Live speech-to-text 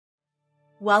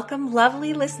Welcome,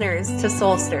 lovely listeners, to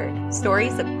Soul Stirred,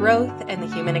 stories of growth and the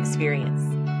human experience.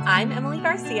 I'm Emily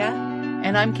Garcia.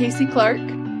 And I'm Casey Clark.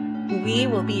 We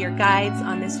will be your guides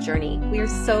on this journey. We are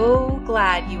so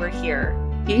glad you are here.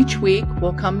 Each week,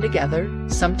 we'll come together,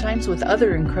 sometimes with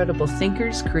other incredible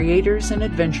thinkers, creators, and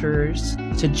adventurers,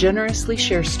 to generously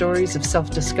share stories of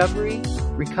self-discovery,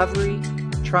 recovery,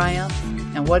 triumph,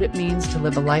 and what it means to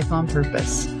live a life on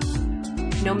purpose.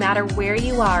 No matter where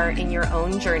you are in your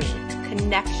own journey,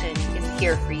 connection is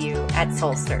here for you at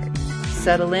Soul Stirred.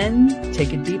 Settle in,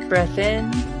 take a deep breath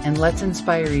in, and let's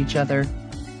inspire each other.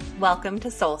 Welcome to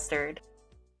Soul Stirred.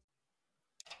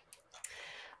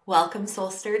 Welcome, Soul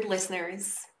Stirred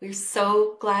listeners. We're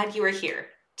so glad you are here.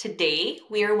 Today,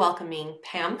 we are welcoming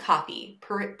Pam Coffey,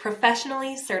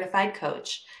 professionally certified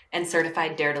coach and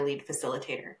certified Dare to Lead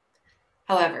facilitator.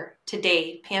 However,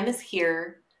 today, Pam is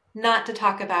here not to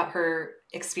talk about her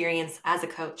experience as a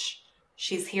coach.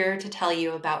 She's here to tell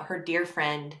you about her dear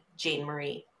friend, Jane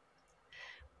Marie.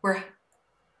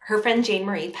 Her friend Jane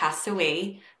Marie passed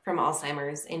away from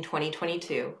Alzheimer's in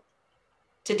 2022.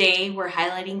 Today, we're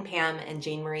highlighting Pam and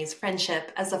Jane Marie's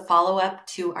friendship as a follow-up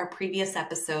to our previous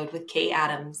episode with Kay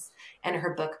Adams and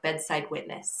her book, Bedside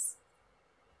Witness.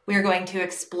 We are going to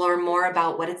explore more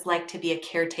about what it's like to be a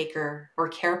caretaker or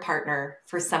care partner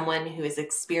for someone who is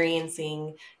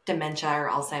experiencing dementia or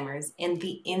Alzheimer's and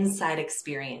the inside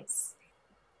experience.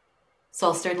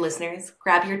 Soul Stirred listeners,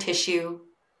 grab your tissue.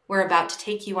 We're about to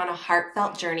take you on a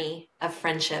heartfelt journey of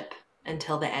friendship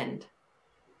until the end.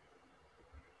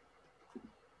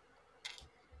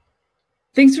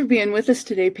 Thanks for being with us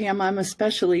today, Pam. I'm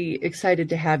especially excited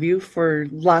to have you for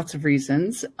lots of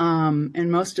reasons,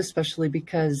 and most especially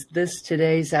because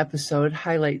today's episode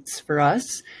highlights for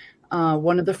us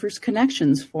one of the first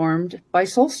connections formed by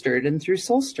Soul Stirred and through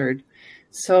Soul Stirred.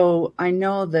 So I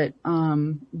know that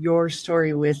your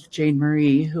story with Jane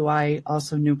Marie, who I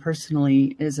also knew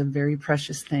personally, is a very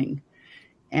precious thing.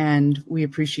 And we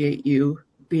appreciate you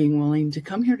being willing to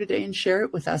come here today and share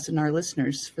it with us and our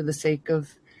listeners for the sake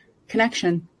of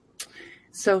connection.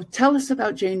 So tell us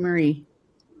about Jane Marie.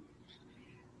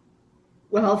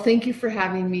 Well, thank you for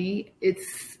having me.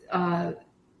 It's a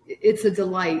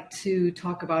delight to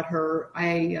talk about her.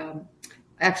 I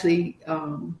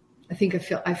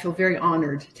feel very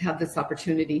honored to have this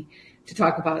opportunity to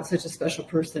talk about such a special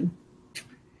person.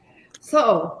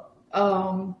 So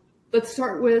let's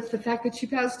start with the fact that she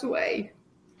passed away.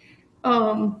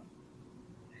 A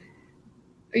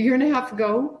year and a half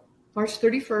ago, March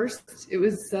 31st, it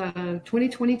was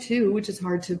 2022, which is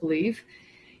hard to believe.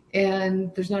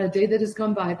 And there's not a day that has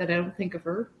gone by that I don't think of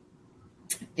her.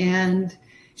 And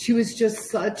she was just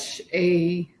such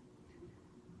a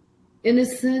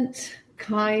innocent,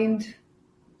 kind,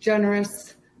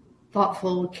 generous,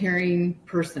 thoughtful, caring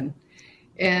person.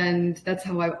 And that's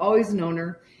how I've always known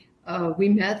her. We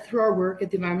met through our work at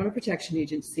the Environmental Protection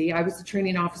Agency. I was the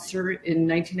training officer in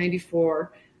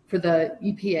 1994 for the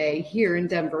EPA here in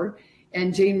Denver.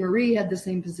 And Jane Marie had the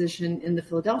same position in the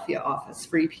Philadelphia office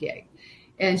for EPA.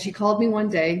 And she called me one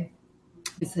day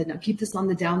and said, now keep this on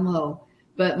the down low,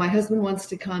 but my husband wants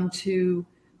to come to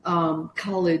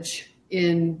college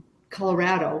in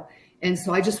Colorado. And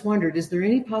so I just wondered, is there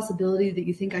any possibility that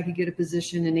you think I could get a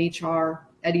position in HR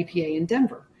at EPA in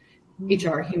Denver?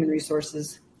 HR, Human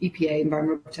Resources, EPA,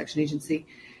 Environmental Protection Agency.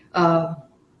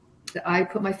 I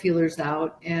put my feelers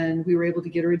out and we were able to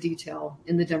get her a detail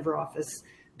in the Denver office,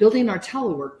 building our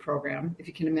telework program, if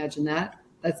you can imagine that.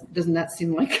 Doesn't that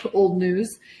seem like old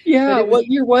news? Yeah, what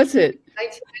year was it?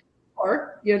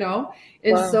 1994,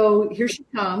 And Wow. So here she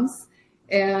comes,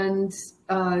 and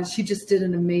she just did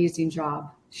an amazing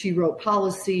job. She wrote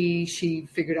policy, she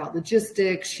figured out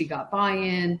logistics, she got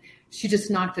buy-in. She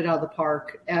just knocked it out of the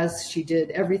park as she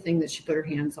did everything that she put her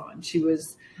hands on. She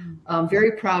was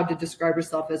very proud to describe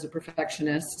herself as a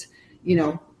perfectionist,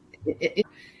 and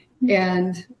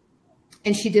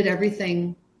she did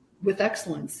everything with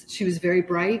excellence. She was very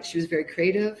bright. She was very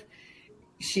creative.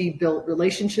 She built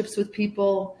relationships with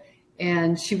people,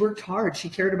 and she worked hard. She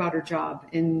cared about her job,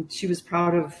 and she was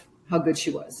proud of how good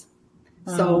she was.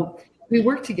 Wow. So we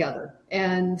worked together,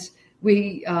 and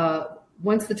we,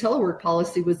 once the telework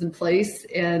policy was in place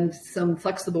and some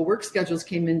flexible work schedules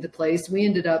came into place, we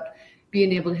ended up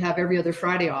being able to have every other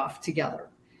Friday off together.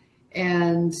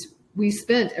 And we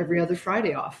spent every other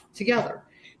Friday off together.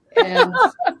 And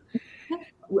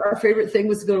our favorite thing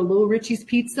was to go to Little Richie's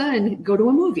Pizza and go to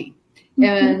a movie. Mm-hmm.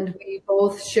 And we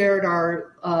both shared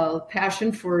our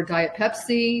passion for Diet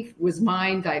Pepsi was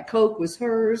mine, Diet Coke was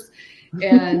hers,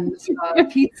 and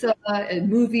pizza and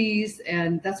movies.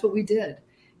 And that's what we did.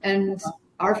 And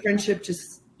our friendship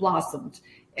just blossomed.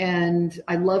 And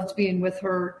I loved being with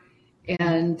her.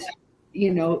 And,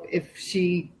 you know, if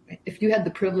you had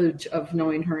the privilege of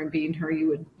knowing her and being her,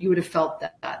 you would have felt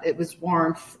that it was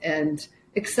warmth and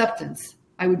acceptance.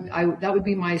 That would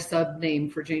be my sub name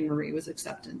for Jane Marie, was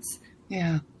acceptance.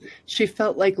 Yeah. She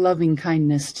felt like loving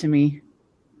kindness to me.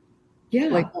 Yeah.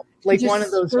 Like one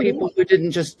of those people who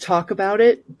didn't just talk about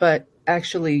it, but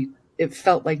actually it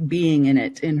felt like being in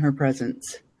it, in her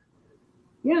presence.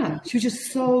 Yeah. She was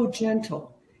just so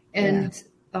gentle. And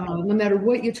no matter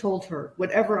what you told her,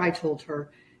 whatever I told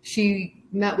her, she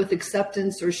met with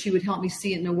acceptance, or she would help me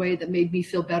see it in a way that made me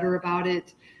feel better about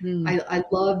it. I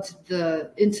loved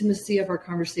the intimacy of our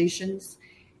conversations.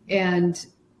 And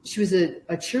she was a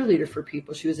cheerleader for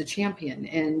people. She was a champion,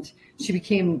 and she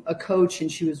became a coach,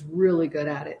 and she was really good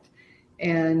at it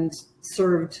and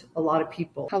served a lot of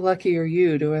people. How lucky are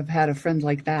you to have had a friend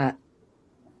like that?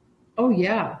 Oh,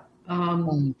 yeah.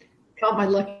 Count my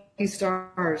lucky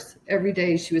stars. Every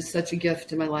day she was such a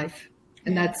gift in my life.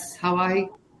 And that's how I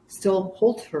still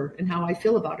hold her and how I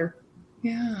feel about her.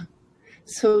 Yeah.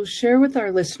 So share with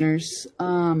our listeners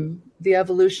the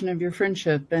evolution of your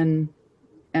friendship and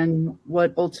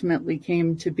what ultimately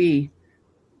came to be.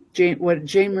 What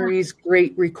Jane Marie's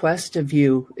great request of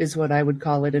you is what I would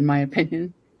call it, in my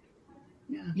opinion.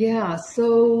 Yeah.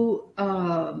 So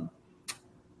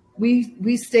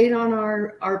we stayed on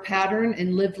our pattern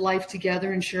and lived life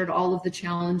together and shared all of the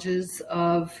challenges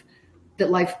that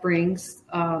life brings,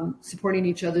 supporting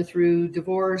each other through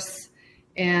divorce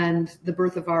and the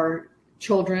birth of our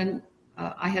children.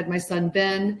 I had my son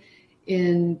Ben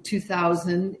in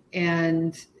 2000,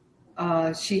 and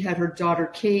she had her daughter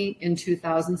Kate in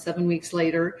 2000, 7 weeks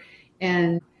later.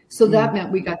 And so that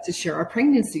meant we got to share our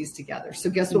pregnancies together. So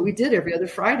guess what we did every other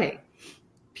Friday?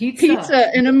 Pizza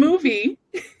and a movie.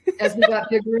 As we got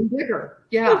bigger and bigger.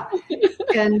 Yeah.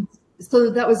 And so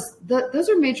those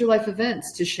are major life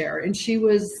events to share. And she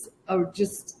was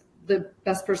just the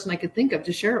best person I could think of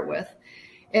to share it with.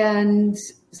 And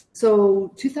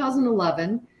so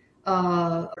 2011,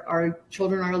 our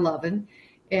children are 11.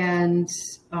 And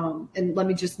let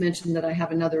me just mention that I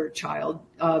have another child,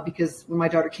 because when my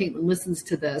daughter Caitlin listens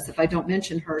to this, if I don't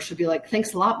mention her, she'll be like,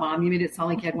 "Thanks a lot, Mom. You made it sound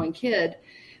like you had one kid."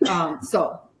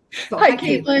 So hi,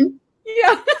 Caitlin.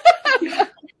 Yeah.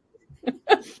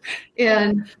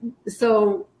 And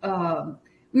so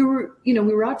we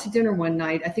were out to dinner one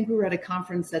night. I think we were at a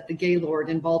conference at the Gaylord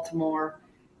in Baltimore.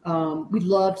 We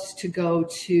loved to go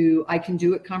to I Can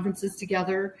Do It conferences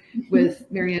together with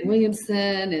Marianne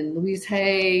Williamson and Louise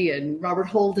Hay and Robert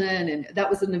Holden. And that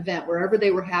was an event wherever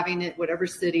they were having it, whatever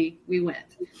city we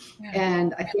went. Yeah.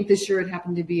 And I think this year it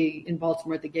happened to be in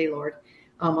Baltimore at the Gaylord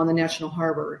on the National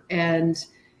Harbor. And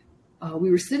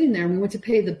we were sitting there and we went to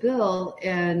pay the bill,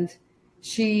 and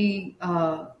she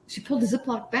pulled a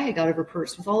Ziploc bag out of her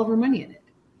purse with all of her money in it.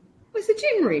 I said,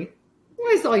 "Jane Marie,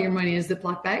 why is all your money in a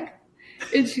Ziploc bag?"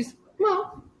 And she's,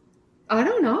 "Well, I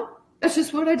don't know. That's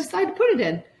just what I decided to put it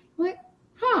in." I'm like,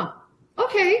 "Huh,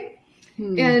 okay."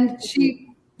 And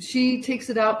she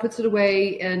takes it out, puts it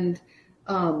away, and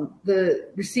the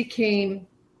receipt came,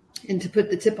 and to put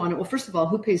the tip on it. Well, first of all,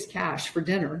 who pays cash for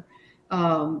dinner?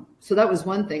 So that was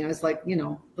one thing. I was like,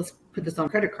 let's put this on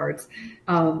credit cards.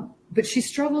 But she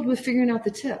struggled with figuring out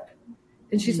the tip.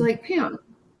 And she's like, "Pam,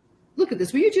 look at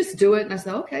this. Will you just do it?" And I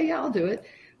said, "Okay, yeah, I'll do it."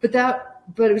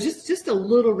 But it was just a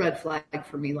little red flag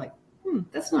for me. Like,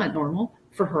 that's not normal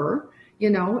for her,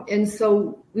 And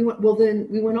so we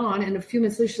went on, and a few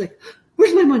minutes later, she's like,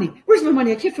 "Where's my money? Where's my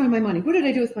money? I can't find my money. What did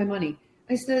I do with my money?"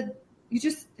 I said, "You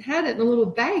just had it in a little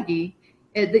baggie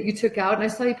that you took out, and I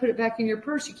saw you put it back in your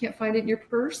purse. You can't find it in your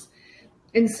purse."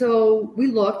 And so we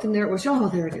looked, and there it was. "Oh,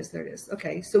 there it is. There it is."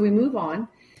 Okay. So we move on,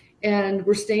 and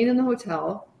we're staying in the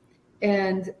hotel,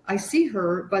 and I see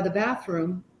her by the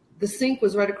bathroom. The sink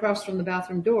was right across from the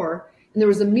bathroom door, and there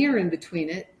was a mirror in between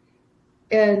it.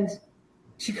 And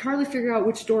she could hardly figure out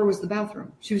which door was the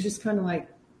bathroom. She was just kind of like,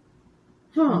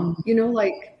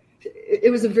 like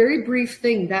it was a very brief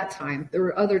thing that time. There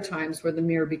were other times where the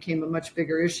mirror became a much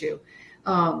bigger issue.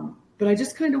 But I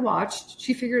just kind of watched.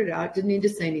 She figured it out, didn't need to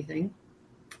say anything.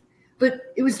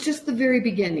 But it was just the very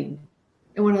beginning.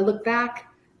 And when I look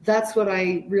back, that's what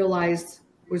I realized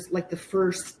was like the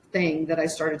first thing that I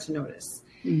started to notice.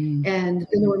 And then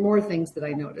there were more things that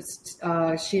I noticed.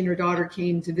 She and her daughter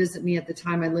came to visit me at the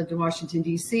time. I lived in Washington,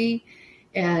 D.C.,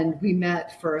 and we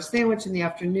met for a sandwich in the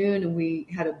afternoon, and we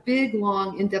had a big,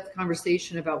 long, in-depth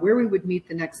conversation about where we would meet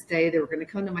the next day. They were going to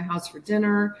come to my house for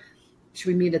dinner. Should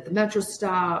we meet at the metro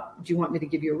stop? Do you want me to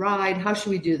give you a ride? How should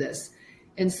we do this?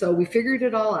 And so we figured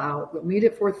it all out. We'll meet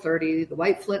at 4:30, the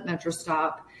White Flint metro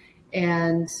stop.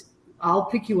 And I'll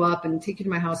pick you up and take you to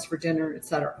my house for dinner,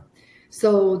 etc.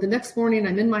 So the next morning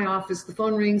I'm in my office, the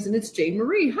phone rings, and it's Jane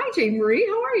Marie. Hi, Jane Marie.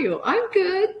 How are you? I'm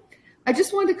good. I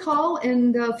just wanted to call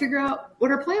and figure out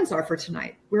what our plans are for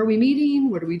tonight. Where are we meeting?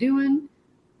 What are we doing?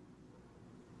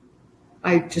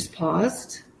 I just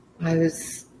paused. I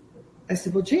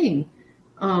said, well, Jane,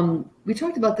 we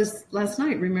talked about this last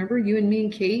night. Remember, you and me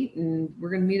and Kate, and we're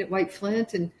going to meet at White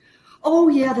Flint. And, oh,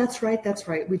 yeah, that's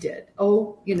right. We did.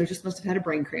 Oh, just must have had a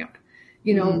brain cramp,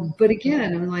 But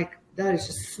again, I'm like, that is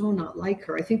just so not like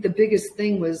her. I think the biggest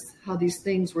thing was how these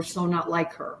things were so not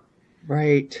like her.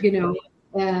 Right.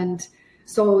 And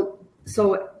so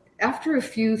after a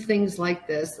few things like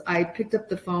this, I picked up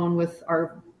the phone with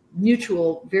our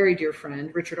mutual, very dear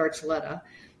friend, Richard Archuleta,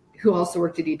 who also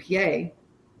worked at EPA.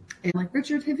 And I'm like,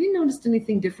 Richard, have you noticed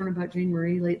anything different about Jane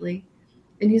Marie lately?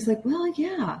 And he's like, well,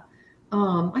 yeah,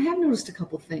 I have noticed a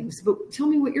couple things, but tell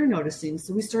me what you're noticing.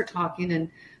 So we start talking, and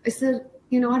I said,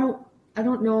 I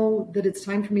don't know that it's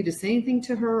time for me to say anything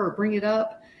to her or bring it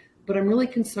up, but I'm really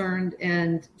concerned,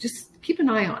 and just keep an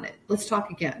eye on it. Let's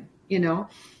talk again,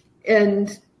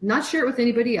 and not share it with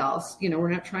anybody else. We're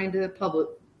not trying to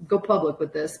go public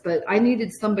with this, but I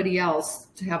needed somebody else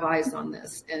to have eyes on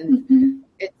this and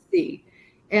see.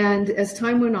 And as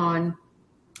time went on,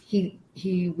 he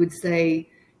would say,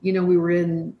 we were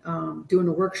in doing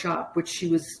a workshop, which she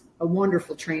was a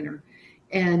wonderful trainer,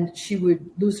 and she would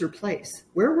lose her place.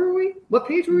 Where were we? What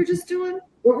page were we just doing?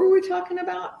 What were we talking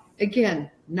about?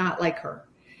 Again, not like her.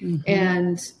 Mm-hmm.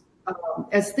 And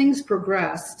as things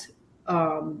progressed,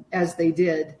 as they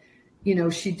did,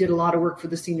 she did a lot of work for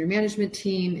the senior management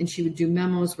team, and she would do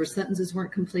memos where sentences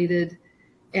weren't completed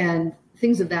and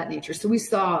things of that nature. So we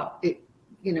saw it,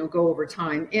 go over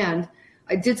time. And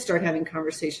I did start having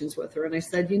conversations with her, and I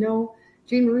said,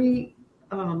 Jane Marie,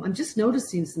 I'm just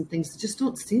noticing some things that just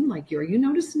don't seem like you. Are you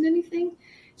noticing anything?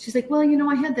 She's like, well,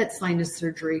 I had that sinus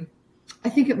surgery. I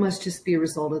think it must just be a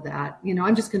result of that.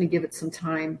 I'm just going to give it some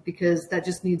time because that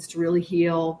just needs to really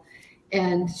heal.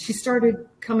 And she started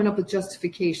coming up with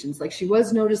justifications. Like, she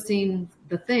was noticing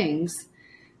the things,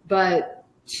 but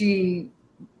she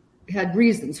had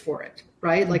reasons for it,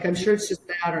 right? Like, I'm sure it's just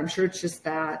that, or I'm sure it's just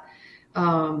that.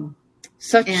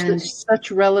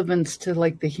 Such relevance to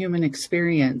like the human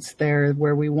experience there,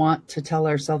 where we want to tell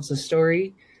ourselves a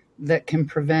story that can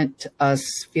prevent us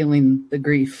feeling the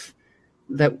grief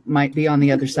that might be on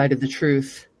the other side of the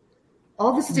truth.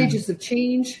 All the stages of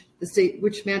change,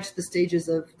 which match the stages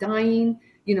of dying,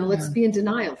 let's be in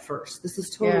denial first. This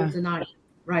is total denial,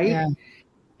 right? Yeah.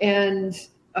 And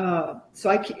so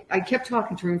I kept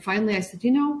talking to her, and finally I said,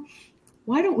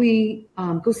 why don't we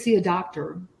go see a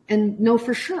doctor and know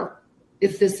for sure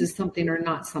if this is something or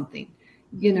not something,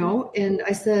 And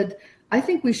I said, I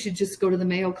think we should just go to the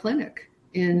Mayo Clinic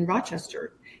in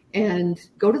Rochester and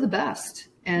go to the best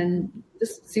and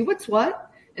just see what's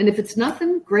what. And if it's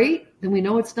nothing, great, then we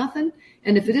know it's nothing.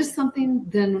 And if it is something,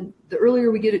 then the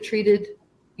earlier we get it treated,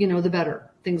 the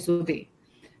better things will be.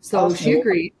 So also, she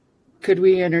agreed. Could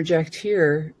we interject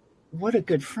here? What a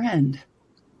good friend.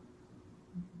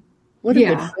 What a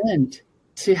good friend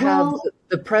to have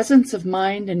the presence of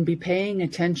mind and be paying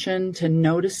attention to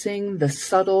noticing the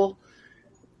subtle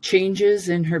changes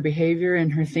in her behavior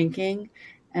and her thinking,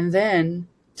 and then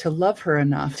to love her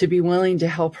enough to be willing to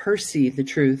help her see the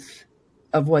truth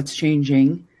of what's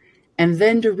changing, and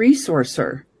then to resource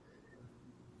her.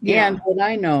 Yeah. And what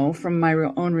I know from my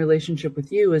own relationship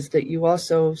with you is that you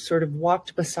also sort of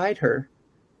walked beside her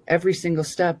every single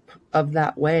step of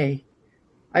that way.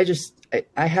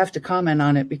 I have to comment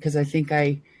on it because I think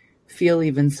I feel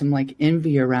even some like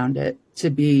envy around it, to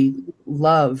be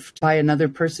loved by another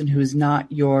person who is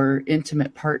not your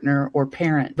intimate partner or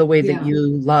parent, the way that you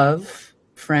love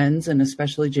friends, and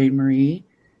especially Jane Marie.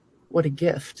 What a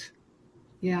gift.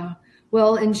 Yeah.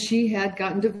 Well, and she had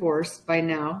gotten divorced by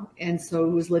now, and so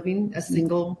was living a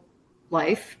single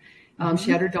life.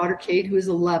 She had her daughter, Kate, who was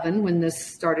 11 when this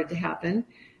started to happen,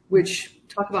 which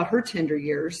talk about her tender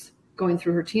years, going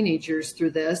through her teenage years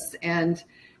through this, and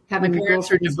having my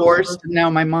parents are divorced, and now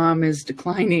my mom is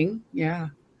declining. Yeah.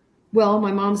 Well,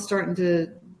 my mom's starting to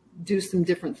do some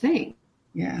different things.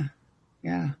 Yeah.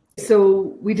 Yeah.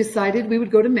 So we decided we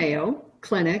would go to Mayo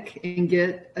Clinic and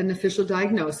get an official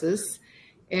diagnosis.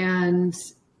 And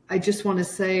I just want to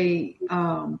say,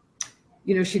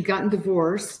 she'd gotten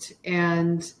divorced,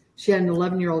 and she had an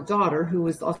 11-year-old daughter who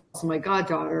was also my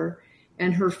goddaughter,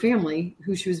 and her family,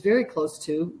 who she was very close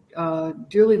to,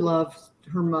 dearly loved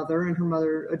her mother, and her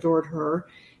mother adored her,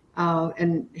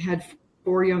 and had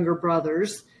 4 younger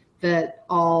brothers that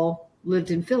all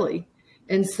lived in Philly.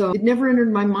 And so it never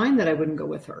entered my mind that I wouldn't go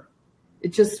with her.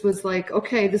 It just was like,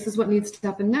 okay, this is what needs to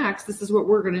happen next. This is what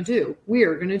we're going to do. We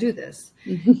are going to do this.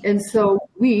 And so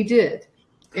we did.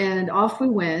 And off we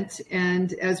went.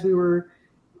 And as we were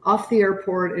off the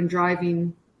airport and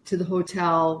driving to the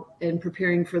hotel and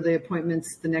preparing for the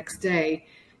appointments the next day,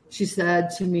 she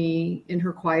said to me in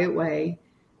her quiet way,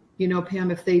 you know, Pam,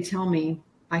 if they tell me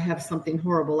I have something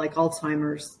horrible like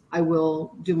Alzheimer's, I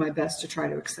will do my best to try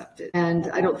to accept it.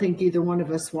 And I don't think either one of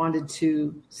us wanted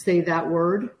to say that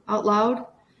word out loud.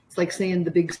 It's like saying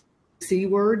the big C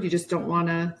word. You just don't want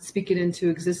to speak it into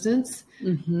existence.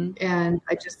 And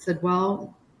I just said,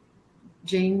 well,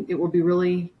 Jane, it will be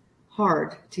really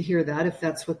hard to hear that if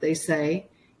that's what they say.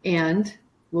 And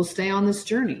we'll stay on this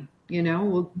journey. You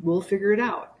know, we'll figure it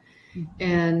out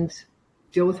and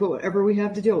deal with whatever we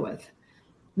have to deal with.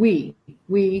 We,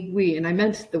 and I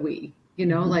meant the we, you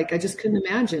know, like I just couldn't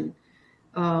imagine,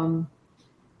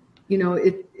 you know,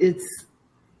 it's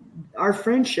our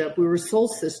friendship. We were soul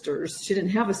sisters. She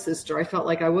didn't have a sister. I felt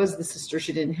like I was the sister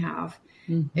she didn't have.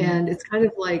 And it's kind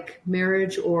of like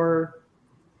marriage or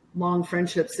long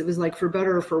friendships. It was like for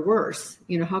better or for worse,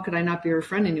 you know, how could I not be her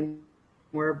friend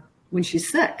anymore when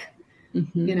she's sick,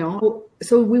 you know?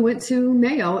 So we went to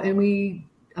Mayo and we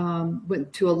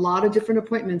went to a lot of different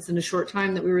appointments in a short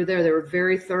time that we were there. They were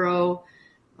very thorough,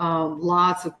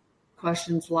 lots of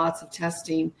questions, lots of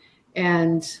testing.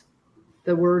 And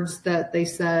the words that they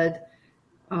said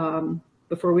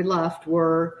before we left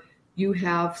were, you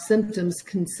have symptoms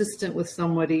consistent with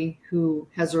somebody who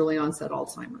has early onset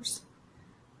Alzheimer's.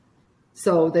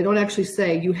 So they don't actually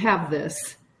say you have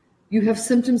this. You have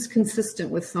symptoms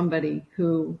consistent with somebody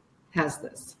who has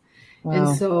this. Wow.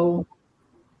 And so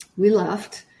we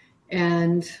left,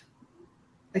 and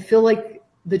I feel like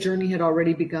the journey had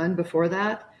already begun before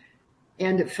that.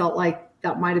 And it felt like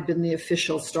that might have been the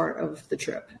official start of the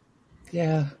trip.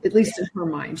 Yeah. At least in her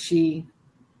mind. She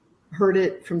heard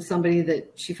it from somebody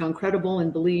that she found credible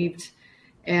and believed,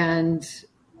 and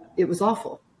it was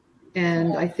awful.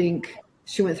 And I think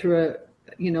she went through a,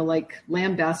 you know, like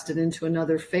lambasted into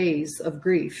another phase of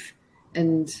grief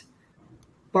and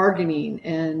bargaining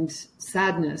and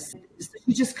sadness.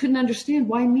 She just couldn't understand,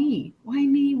 why me? Why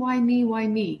me? Why me? Why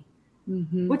me?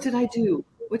 What did I do?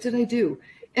 What did I do?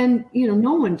 And, you know,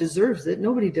 no one deserves it.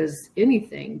 Nobody does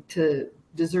anything to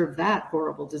deserve that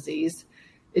horrible disease.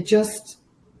 It just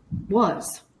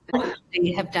was.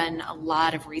 They have done a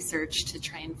lot of research to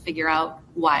try and figure out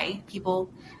why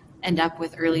people end up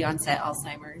with early onset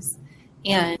Alzheimer's.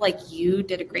 And like you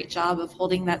did a great job of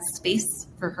holding that space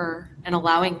for her and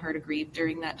allowing her to grieve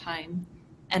during that time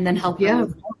and then help her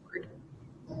move forward.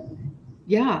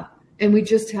 Yeah. And we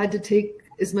just had to take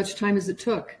as much time as it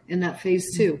took in that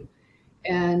phase too.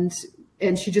 And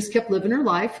she just kept living her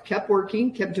life, kept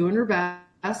working, kept doing her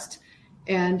best.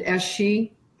 And as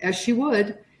she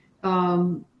would,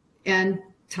 and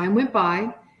time went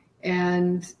by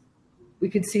and we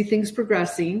could see things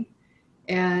progressing.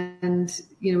 And,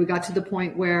 you know, we got to the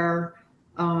point where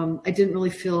I didn't really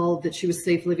feel that she was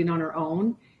safe living on her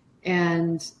own.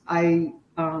 And I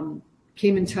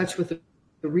came in touch with a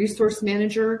resource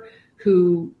manager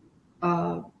who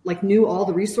knew all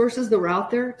the resources that were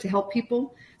out there to help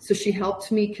people. So she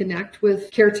helped me connect with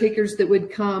caretakers that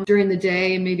would come during the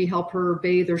day and maybe help her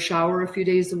bathe or shower a few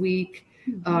days a week.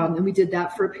 And we did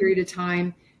that for a period of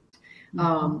time.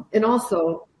 And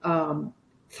also,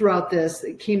 throughout this,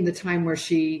 it came the time where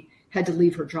she had to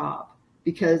leave her job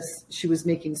because she was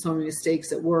making so many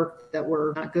mistakes at work that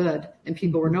were not good and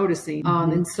people were noticing.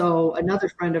 And so another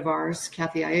friend of ours,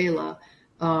 Kathy Ayala,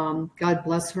 God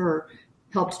bless her,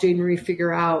 helped Jane Marie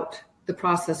figure out the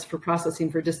process for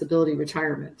processing for disability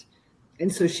retirement.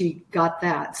 And so she got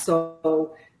that.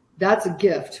 So that's a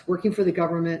gift. Working for the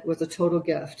government was a total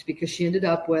gift because she ended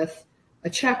up with a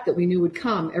check that we knew would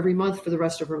come every month for the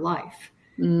rest of her life.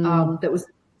 That was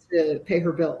to pay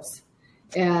her bills.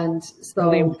 And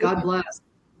so God bless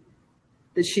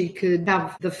that she could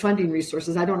have the funding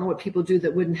resources. I don't know what people do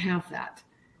that wouldn't have that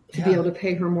to be able to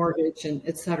pay her mortgage and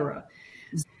et cetera.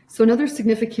 So another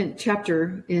significant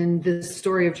chapter in this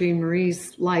story of Jane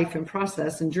Marie's life and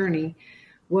process and journey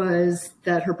was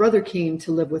that her brother came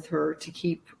to live with her to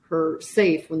keep her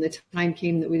safe when the time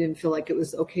came that we didn't feel like it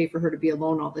was okay for her to be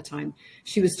alone all the time.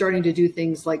 She was starting to do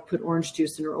things like put orange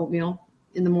juice in her oatmeal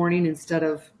in the morning instead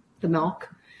of the milk.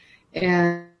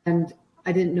 And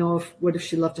I didn't know what if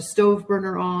she left a stove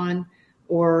burner on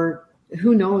or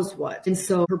who knows what. And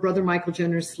so her brother Michael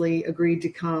generously agreed to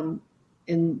come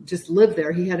and just live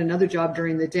there. He had another job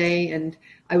during the day, and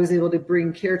I was able to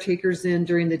bring caretakers in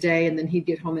during the day, and then he'd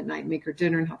get home at night and make her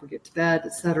dinner and help her get to bed,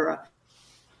 etc.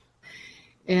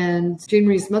 And Jane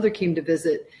Marie's mother came to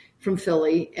visit from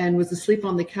Philly and was asleep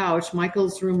on the couch.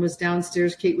 Michael's room was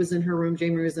downstairs. Kate was in her room.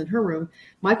 Jamie was in her room.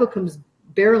 Michael comes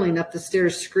barreling up the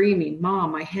stairs screaming,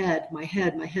 "Mom, my head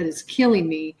is killing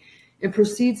me," and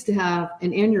proceeds to have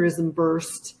an aneurysm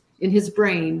burst in his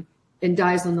brain and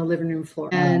dies on the living room floor.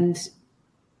 And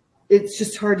it's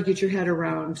just hard to get your head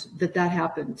around that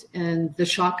happened, and the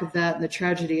shock of that and the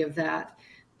tragedy of that.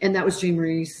 And that was Jane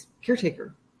Marie's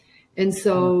caretaker. And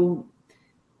so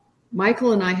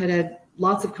Michael and I had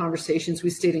lots of conversations. We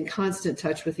stayed in constant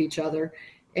touch with each other.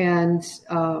 And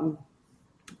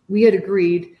we had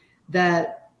agreed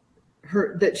that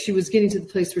she was getting to the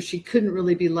place where she couldn't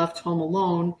really be left home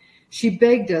alone. She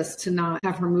begged us to not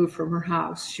have her move from her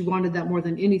house. She wanted that more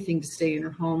than anything, to stay in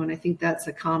her home. And I think that's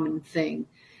a common thing.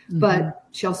 Mm-hmm. But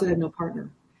she also had no partner.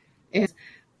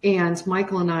 And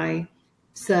Michael and I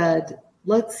said,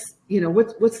 what's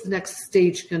the next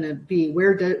stage going to be?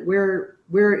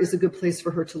 Where is a good place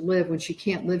for her to live when she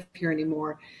can't live here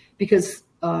anymore? Because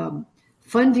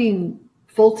funding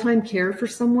full-time care for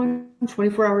someone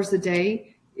 24 hours a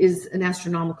day is an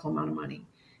astronomical amount of money.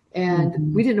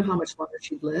 And we didn't know how much longer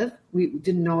she'd live. We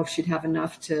didn't know if she'd have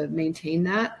enough to maintain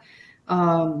that.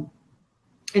 And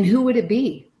who would it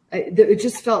be? It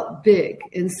just felt big.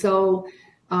 And so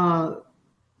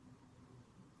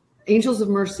Angels of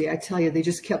Mercy, I tell you, they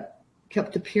just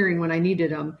kept appearing when I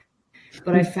needed them.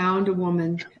 But I found a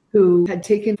woman who had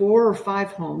taken 4 or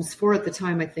 5 homes, 4 at the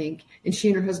time, I think, and she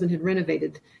and her husband had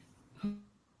renovated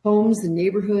homes and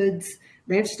neighborhoods,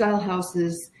 ranch-style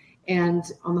houses, and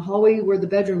on the hallway where the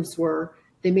bedrooms were,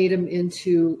 they made them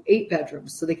into 8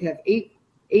 bedrooms, so they could have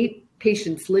eight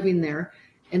patients living there.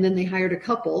 And then they hired a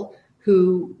couple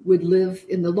who would live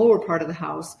in the lower part of the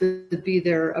house, but be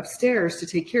there upstairs to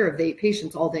take care of the 8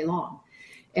 patients all day long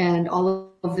and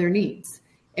all of their needs.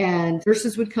 And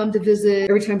nurses would come to visit.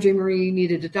 Every time Jane Marie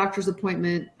needed a doctor's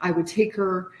appointment, I would take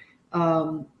her,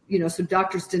 so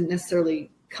doctors didn't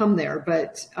necessarily come there,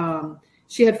 but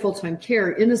she had full-time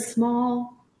care in a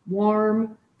small,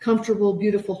 warm, comfortable,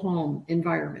 beautiful home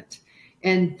environment.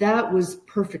 And that was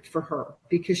perfect for her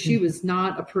because she was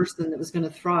not a person that was going to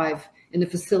thrive in a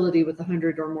facility with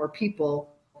 100 or more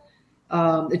people.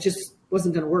 It just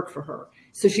wasn't going to work for her.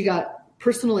 So she got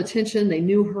personal attention. They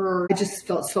knew her. I just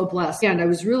felt so blessed. And I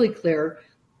was really clear.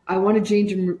 I wanted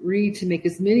Jane Marie to make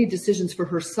as many decisions for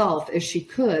herself as she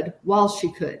could while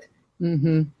she could.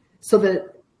 Mm-hmm. So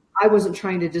that I wasn't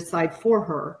trying to decide for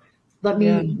her. Let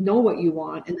me know what you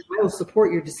want, and I will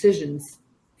support your decisions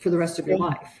for the rest of your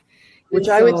life. Which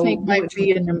I would think might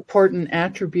be an important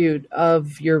attribute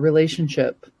of your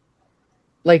relationship.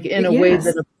 Like in a way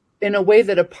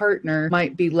that a partner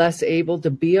might be less able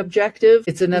to be objective.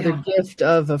 It's another gift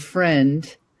of a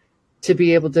friend to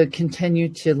be able to continue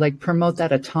to promote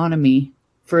that autonomy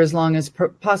for as long as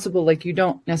possible. Like you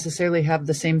don't necessarily have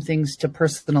the same things to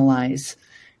personalize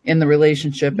in the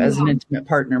relationship as an intimate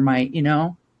partner might,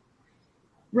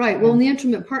 Right. Well, and the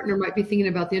intimate partner might be thinking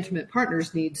about the intimate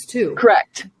partner's needs too.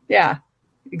 Correct. Yeah,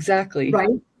 exactly. Right.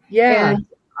 Yeah. And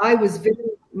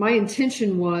my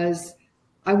intention was,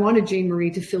 I wanted Jane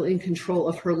Marie to feel in control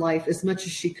of her life as much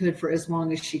as she could for as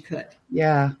long as she could.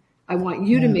 Yeah. I want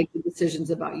you to make the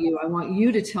decisions about you. I want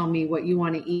you to tell me what you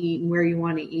want to eat and where you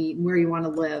want to eat and where you want to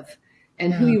live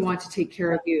and who you want to take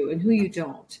care of you and who you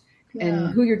don't and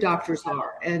who your doctors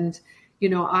are. And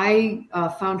I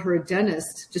found her a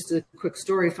dentist, just a quick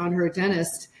story, found her a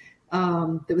dentist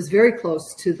that was very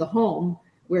close to the home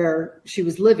where she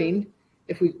was living,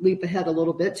 if we leap ahead a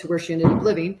little bit to where she ended up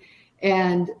living.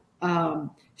 And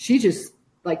she just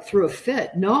threw a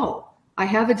fit. No, I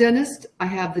have a dentist. I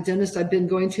have the dentist I've been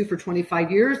going to for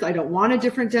 25 years. I don't want a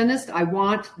different dentist. I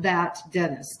want that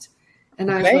dentist.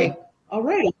 And I was like, all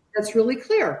right, that's really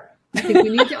clear. I think we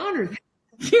need to honor that.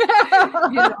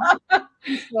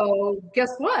 So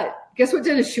guess what? Guess what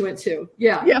dentist she went to?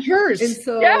 Yeah, hers. And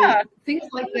so things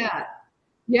like that.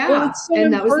 Yeah, well, it's so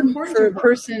and that was important for a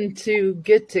person to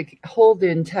get to hold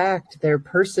intact their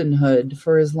personhood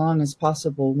for as long as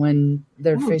possible when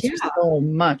they're faced with so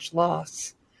much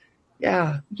loss.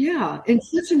 Yeah, and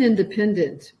such an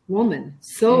independent woman,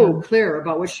 so clear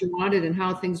about what she wanted and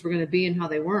how things were going to be and how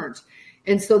they weren't.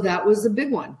 And so that was a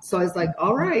big one. So I was like,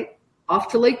 all right,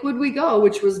 off to Lakewood we go,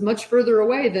 which was much further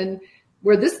away than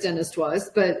where this dentist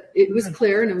was, but it was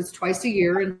clear and it was twice a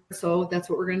year. And so that's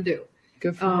what we're going to do.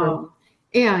 Good for her.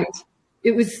 And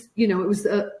it was,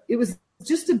 it was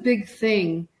just a big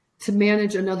thing to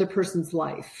manage another person's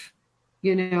life,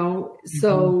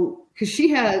 so because she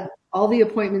had all the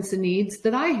appointments and needs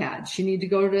that I had. She needed to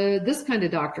go to this kind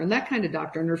of doctor and that kind of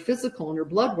doctor and her physical and her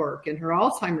blood work and her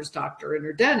Alzheimer's doctor and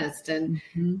her dentist. And,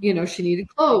 she needed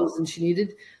clothes and she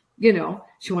needed,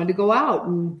 she wanted to go out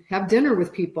and have dinner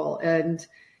with people and,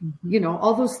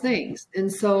 all those things.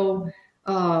 And so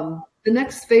the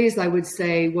next phase, I would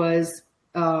say, was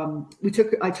I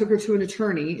took her to an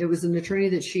attorney. It was an attorney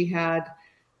that she had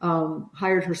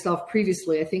hired herself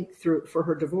previously, I think for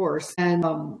her divorce. And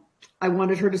I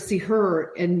wanted her to see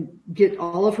her and get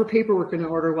all of her paperwork in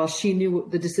order while she knew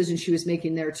the decision she was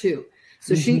making there too.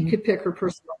 So she could pick her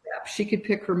personal rep. She could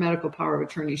pick her medical power of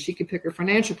attorney. She could pick her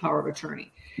financial power of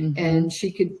attorney, and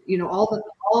she could,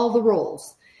 all the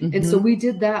roles. And so we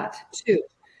did that too.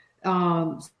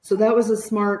 So that was a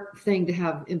smart thing to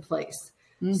have in place.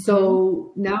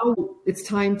 So now it's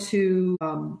time to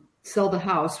sell the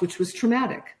house, which was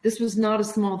traumatic. This was not a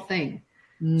small thing.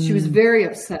 She was very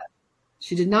upset.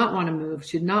 She did not want to move.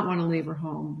 She did not want to leave her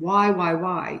home. Why,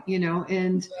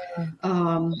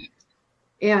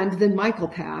 and then Michael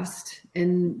passed,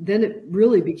 and then it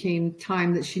really became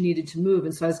time that she needed to move.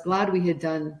 And so I was glad we had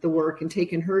done the work and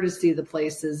taken her to see the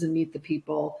places and meet the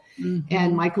people.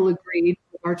 And Michael agreed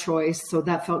with our choice. So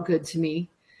that felt good to me.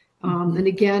 And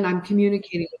again, I'm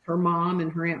communicating with her mom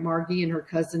and her Aunt Margie and her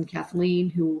cousin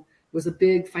Kathleen, who was a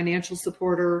big financial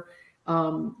supporter,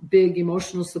 big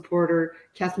emotional supporter.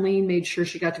 Kathleen made sure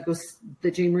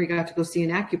that Jane Marie got to go see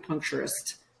an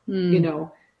acupuncturist,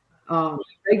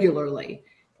 regularly.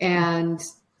 And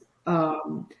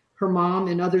her mom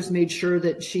and others made sure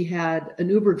that she had an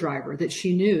Uber driver that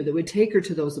she knew that would take her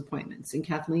to those appointments. And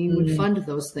Kathleen would fund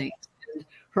those things. And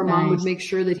her mom would make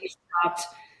sure that he stopped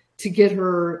to get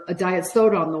her a diet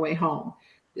soda on the way home.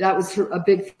 That was a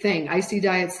big thing. Icy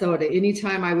diet soda.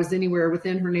 Anytime I was anywhere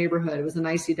within her neighborhood, it was an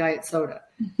icy diet soda.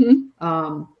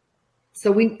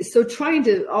 So trying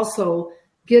to also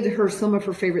get her some of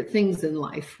her favorite things in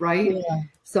life, right? Yeah.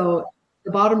 So the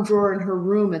bottom drawer in her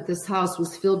room at this house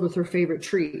was filled with her favorite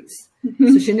treats.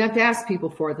 So she didn't have to ask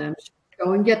people for them. She could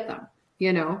go and get them,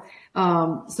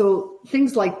 So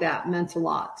things like that meant a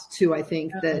lot too. I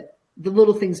think that the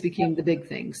little things became the big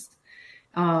things.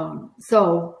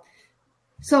 So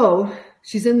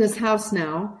she's in this house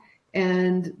now,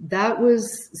 and that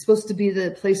was supposed to be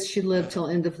the place she lived till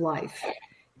end of life.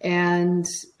 And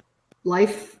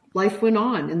life went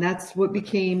on, and that's what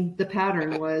became the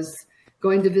pattern, was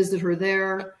going to visit her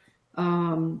there.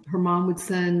 Her mom would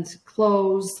send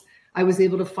clothes. I was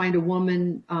able to find a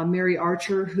woman, Mary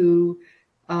Archer, who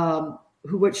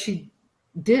what she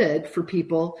did for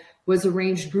people was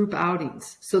arrange group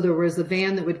outings. So there was a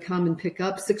van that would come and pick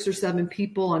up 6 or 7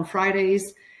 people on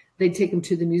Fridays. They'd take them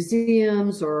to the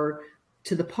museums or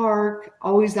to the park,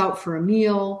 always out for a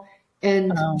meal.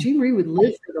 And Jean Marie would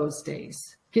live for those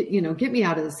days. Get me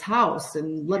out of this house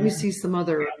and let me see some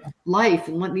other life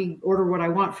and let me order what I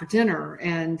want for dinner.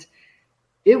 And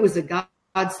it was a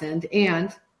godsend.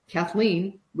 And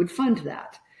Kathleen would fund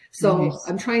that. So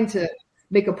I'm trying to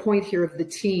make a point here of the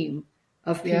team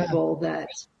of people that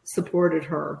supported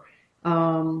her.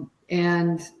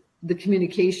 And the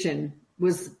communication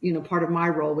was, part of my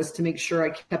role was to make sure I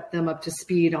kept them up to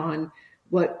speed on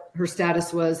what her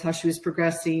status was, how she was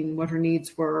progressing, what her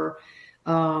needs were.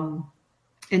 And,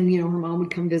 her mom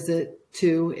would come visit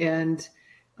too. And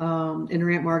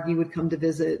her Aunt Margie would come to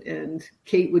visit, and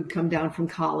Kate would come down from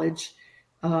college.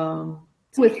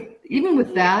 Even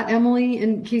with that, Emily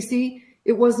and Casey,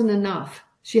 it wasn't enough.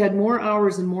 She had more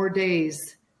hours and more days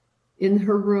in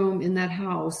her room in that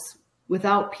house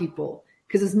without people.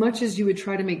 Because as much as you would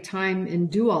try to make time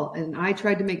and I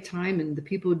tried to make time and the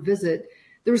people would visit,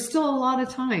 there was still a lot of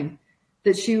time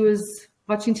that she was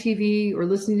watching TV or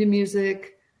listening to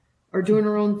music or doing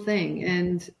her own thing.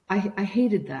 And I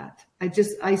hated that.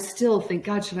 I still think,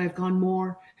 God, should I have gone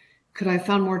more? Could I have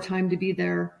found more time to be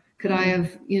there? Could I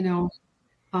have,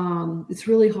 it's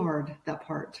really hard, that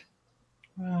part.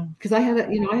 Because I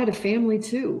had a family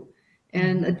too,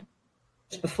 and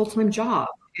a full-time job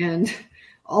and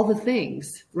all the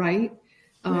things, right?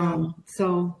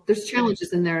 So there's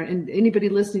challenges in there, and anybody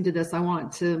listening to this, I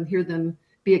want to hear them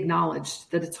be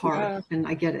acknowledged that it's hard, and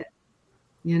I get it,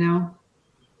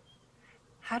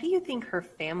 How do you think her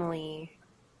family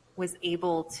was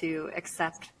able to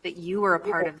accept that you were a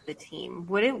part of the team?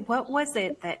 What is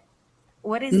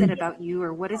it about you,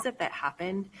 or what is it that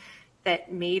happened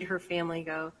that made her family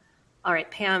go, all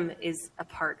right, Pam is a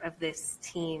part of this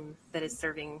team that is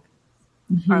serving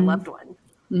our loved one?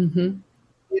 In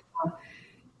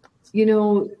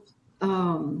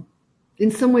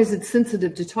some ways it's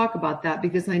sensitive to talk about that,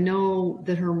 because I know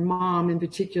that her mom in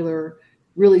particular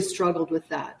really struggled with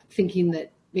that, thinking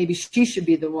that maybe she should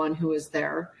be the one who is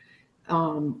there.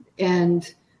 And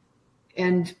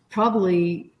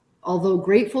probably, although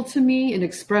grateful to me and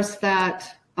expressed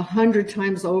that 100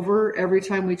 times over every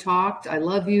time we talked. I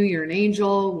love you. You're an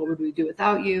angel. What would we do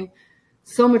without you?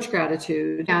 So much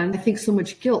gratitude. And I think so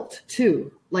much guilt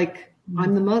too. Like,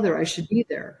 I'm the mother, I should be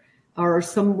there. Or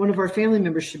one of our family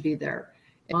members should be there.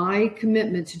 My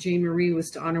commitment to Jane Marie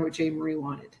was to honor what Jane Marie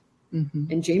wanted.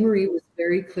 Mm-hmm. And Jane Marie was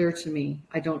very clear to me.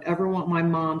 I don't ever want my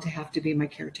mom to have to be my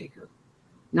caretaker,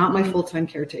 not my full-time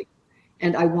caretaker.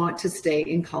 And I want to stay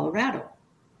in Colorado.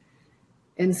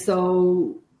 And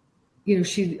so, you know,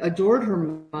 she adored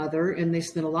her mother and they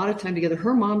spent a lot of time together.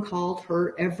 Her mom called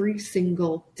her every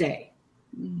single day,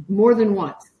 more than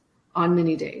once on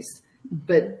many days.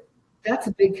 But that's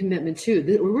a big commitment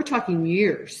too. We're talking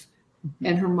years,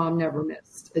 and her mom never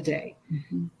missed a day.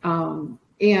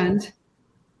 And,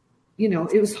 you know,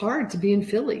 it was hard to be in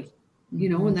Philly, you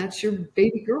know, and that's your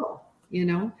baby girl, you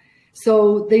know.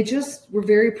 So they just were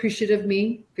very appreciative of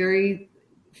me, very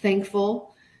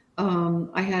thankful.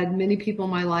 I had many people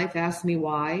in my life ask me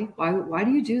why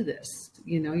do you do this?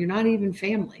 You know, you're not even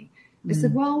family. I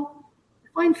said, well,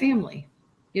 find family,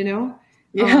 you know.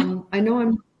 Yeah. I know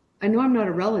I'm not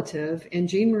a relative, and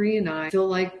Jane Marie and I feel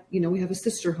like, you know, we have a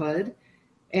sisterhood,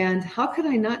 and how could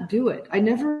I not do it? I don't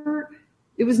even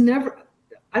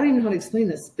know how to explain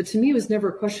this, but to me, it was never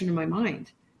a question in my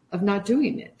mind of not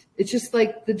doing it. It's just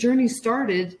like the journey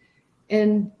started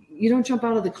and you don't jump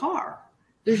out of the car.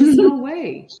 There's just no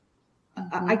way.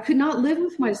 I could not live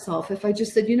with myself if I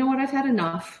just said, you know what, I've had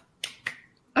enough.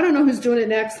 I don't know who's doing it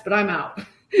next, but I'm out.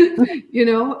 You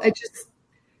know,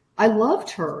 I loved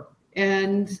her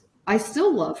and I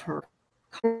still love her.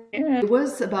 It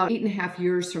was about 8.5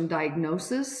 years from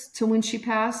diagnosis to when she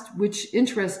passed, which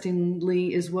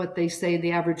interestingly is what they say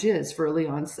the average is for early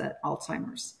onset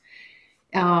Alzheimer's.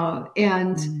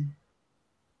 And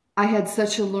I had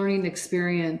such a learning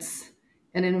experience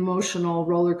and an emotional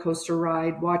roller coaster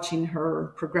ride watching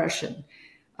her progression.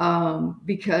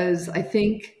 Because I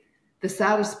think the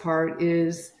saddest part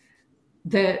is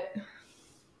that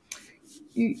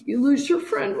you lose your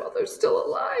friend while they're still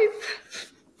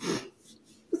alive.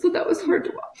 So that was hard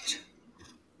to watch.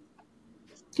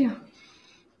 Yeah.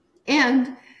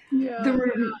 And there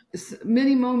were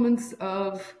many moments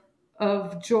of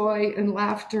joy and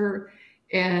laughter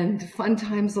and fun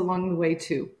times along the way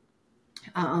too.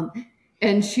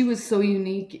 And she was so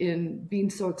unique in being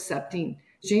so accepting.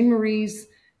 Jane Marie's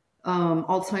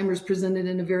Alzheimer's presented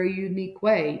in a very unique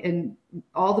way. And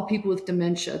all the people with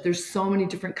dementia, there's so many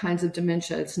different kinds of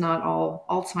dementia. It's not all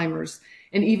Alzheimer's.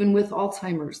 And even with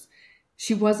Alzheimer's,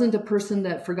 she wasn't a person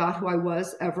that forgot who I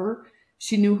was ever.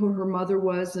 She knew who her mother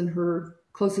was and her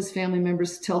closest family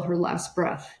members till her last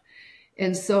breath.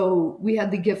 And so we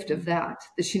had the gift of that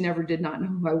she never did not know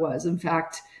who I was. In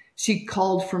fact, she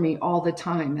called for me all the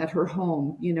time at her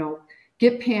home, you know,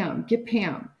 get Pam,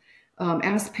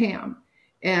 ask Pam.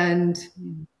 And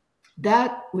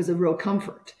that was a real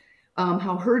comfort.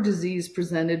 How her disease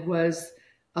presented was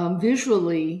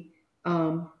visually,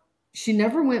 she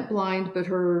never went blind, but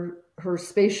her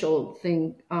spatial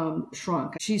thing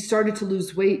shrunk. She started to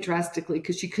lose weight drastically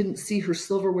because she couldn't see her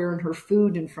silverware and her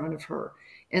food in front of her.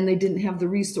 And they didn't have the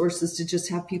resources to just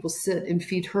have people sit and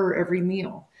feed her every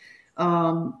meal.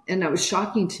 And that was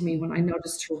shocking to me when I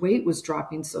noticed her weight was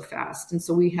dropping so fast. And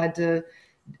so we had to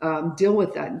deal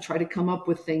with that and try to come up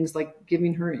with things like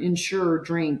giving her Ensure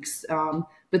drinks.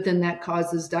 But then that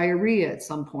causes diarrhea at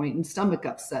some point and stomach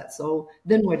upset. So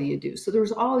then what do you do? So there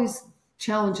was always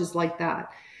challenges like that.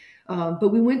 But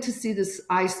we went to see this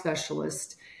eye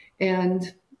specialist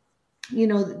and, you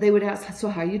know, they would ask, so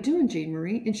how are you doing, Jane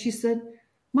Marie? And she said,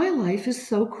 my life is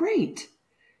so great.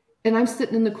 And I'm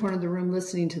sitting in the corner of the room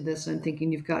listening to this and I'm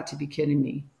thinking, you've got to be kidding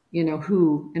me. You know,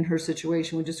 who in her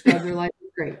situation would describe their life as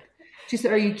great? She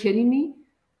said, are you kidding me?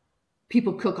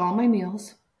 People cook all my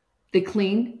meals. They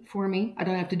clean for me. I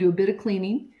don't have to do a bit of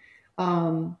cleaning.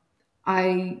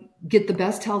 I get the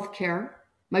best health care.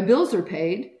 My bills are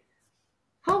paid.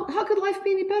 How could life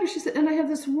be any better? She said, and I have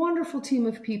this wonderful team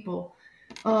of people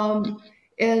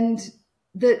and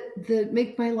that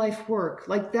make my life work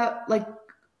like that, like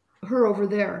her over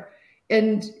there.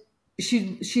 And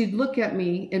she'd look at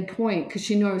me and point because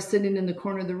she knew I was sitting in the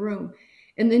corner of the room.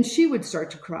 And then she would start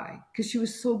to cry because she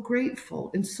was so grateful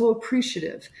and so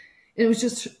appreciative. And it was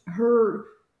just her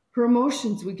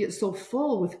emotions would get so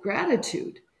full with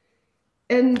gratitude.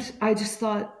 And I just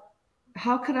thought,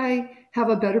 how could I have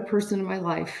a better person in my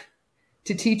life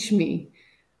to teach me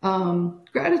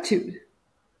gratitude?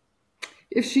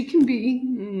 If she can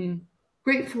be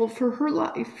grateful for her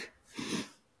life.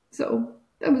 So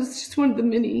that was just one of the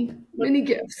many, many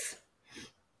gifts.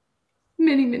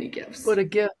 Many, many gifts. What a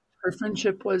gift her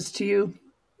friendship was to you.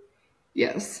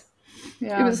 Yes.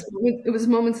 Yeah. It was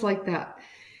moments like that.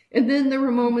 And then there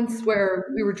were moments where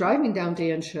we were driving down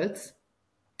Danschutz,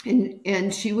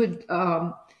 and she would,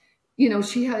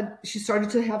 she started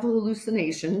to have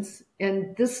hallucinations,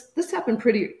 and this happened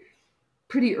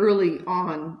pretty early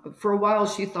on. For a while,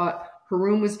 she thought her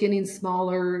room was getting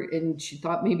smaller, and she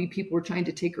thought maybe people were trying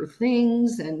to take her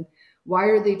things. And why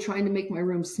are they trying to make my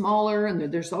room smaller?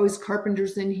 And there's always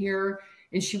carpenters in here.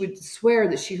 And she would swear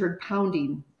that she heard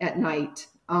pounding at night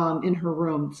in her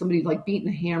room, somebody like beating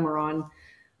a hammer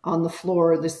on the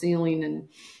floor or the ceiling. And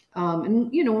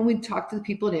when we'd talk to the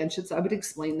people at Anschutz, I would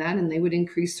explain that, and they would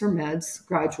increase her meds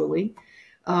gradually.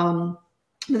 But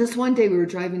this one day we were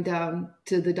driving down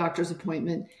to the doctor's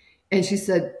appointment, and she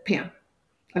said, "Pam,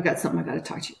 I've got something I got to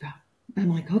talk to you about." I'm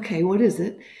like, "Okay, what is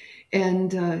it?"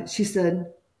 And she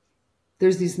said,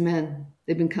 "There's these men.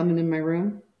 They've been coming in my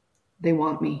room. They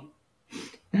want me."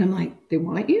 And I'm like, "They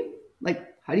want you? Like,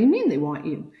 how do you mean they want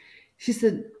you?" She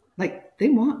said, "Like, they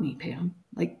want me, Pam.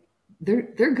 Like,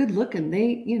 they're good looking.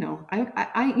 They,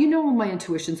 my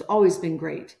intuition's always been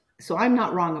great. So I'm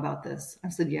not wrong about this." I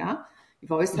said, "Yeah,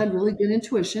 you've always had really good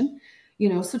intuition,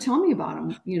 so tell me about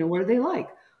them. What are they like?"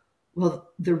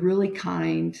 "Well, they're really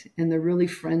kind, and they're really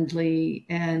friendly,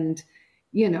 and,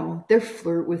 they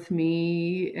flirt with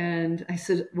me." And I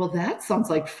said, "Well, that sounds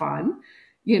like fun,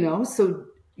 so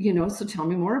tell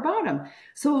me more about them."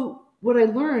 So what I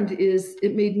learned is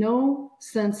it made no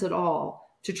sense at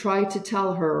all to try to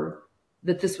tell her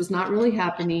that this was not really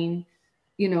happening,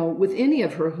 with any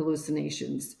of her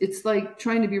hallucinations. It's like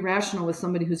trying to be rational with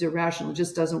somebody who's irrational. It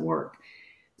just doesn't work.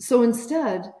 So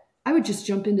instead, I would just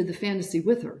jump into the fantasy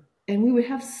with her, and we would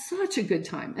have such a good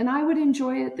time, and I would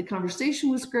enjoy it. The conversation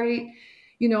was great,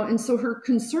 and so her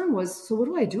concern was, "So what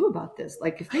do I do about this?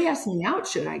 Like, if they ask me out,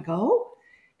 should I go?"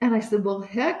 And I said, "Well,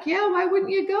 heck yeah, why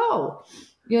wouldn't you go?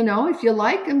 If you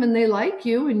like them and they like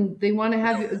you and they want to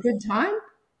have a good time,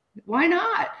 why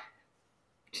not?"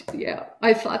 Yeah,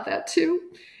 I thought that too.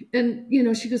 And,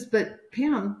 she goes, "But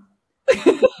Pam,"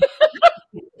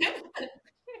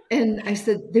 and I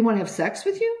said, "They want to have sex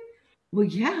with you?" "Well,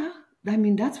 yeah. I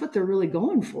mean, that's what they're really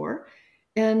going for."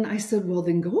 And I said, "Well,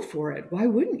 then go for it. Why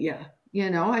wouldn't you?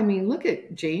 I mean, look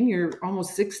at Jane, you're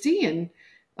almost 60, and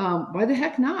why the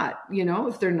heck not?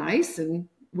 If they're nice and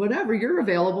whatever, you're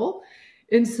available."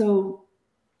 And so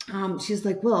she's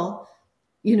like, "Well,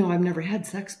 I've never had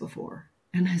sex before."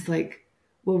 And I was like,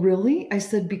 "Well, really?" I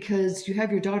said, "Because you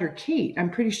have your daughter, Kate. I'm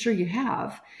pretty sure you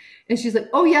have." And she's like,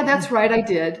 "Oh, yeah, that's right. I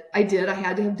did. I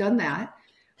had to have done that."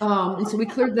 And so we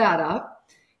cleared that up.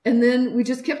 And then we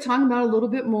just kept talking about it a little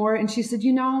bit more. And she said,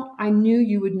 "I knew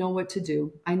you would know what to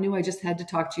do. I knew I just had to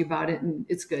talk to you about it. And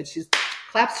it's good." She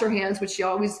claps her hands, which she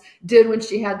always did when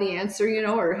she had the answer,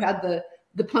 or had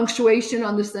the punctuation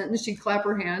on the sentence. She'd clap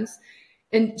her hands.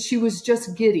 And she was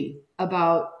just giddy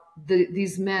about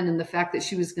these men and the fact that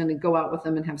she was going to go out with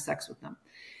them and have sex with them.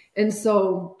 And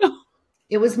so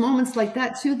it was moments like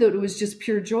that too, that it was just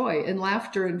pure joy and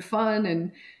laughter and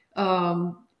fun.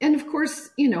 And of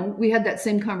course, we had that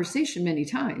same conversation many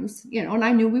times, and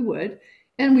I knew we would,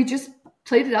 and we just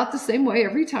played it out the same way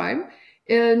every time,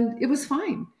 and it was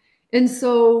fine. And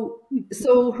so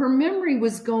her memory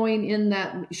was going in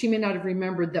that she may not have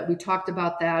remembered that we talked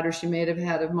about that, or she may have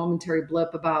had a momentary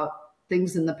blip about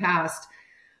things in the past,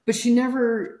 but she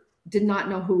never did not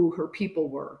know who her people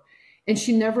were. And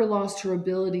she never lost her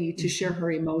ability to share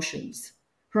her emotions.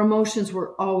 Her emotions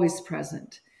were always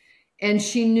present. And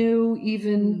she knew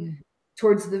even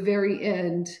towards the very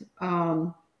end,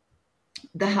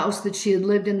 the house that she had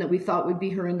lived in that we thought would be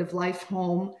her end of life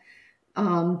home,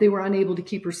 they were unable to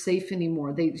keep her safe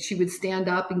anymore. She would stand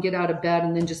up and get out of bed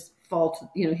and then just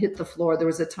fall to, hit the floor. There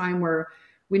was a time where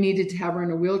we needed to have her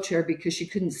in a wheelchair because she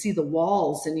couldn't see the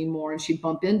walls anymore and she'd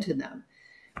bump into them.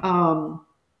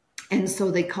 And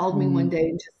so they called me one day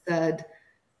and just said,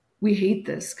 "We hate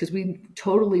this because we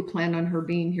totally planned on her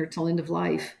being here till end of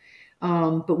life.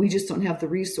 But we just don't have the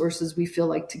resources we feel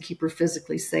like to keep her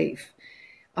physically safe."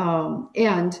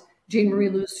 And Jane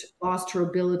Marie lost her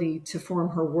ability to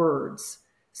form her words.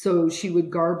 So she would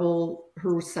garble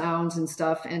her sounds and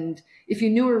stuff. And if you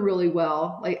knew her really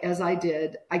well, like as I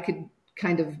did, I could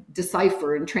kind of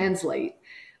decipher and translate.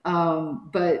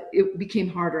 But it became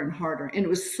harder and harder. And it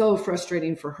was so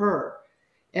frustrating for her.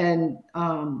 And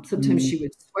sometimes she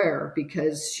would swear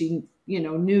because she,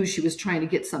 knew she was trying to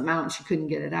get something out and she couldn't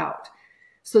get it out.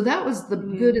 So that was the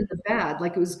good and the bad.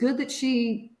 Like, it was good that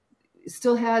she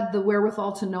still had the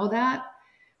wherewithal to know that.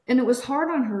 And it was hard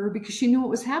on her because she knew what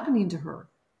was happening to her.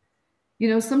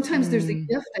 Sometimes there's a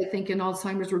gift, I think, in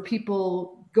Alzheimer's where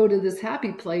people go to this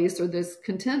happy place or this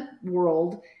content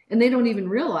world and they don't even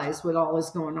realize what all is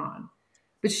going on.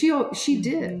 But she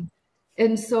did.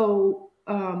 And so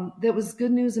that was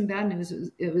good news and bad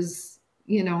news. It was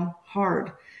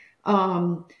hard.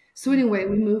 So anyway,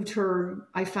 we moved her.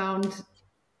 I found,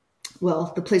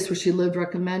 well, the place where she lived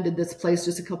recommended this place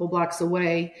just a couple blocks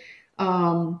away,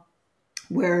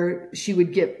 where she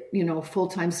would get,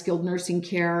 full-time skilled nursing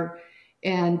care,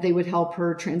 and they would help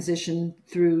her transition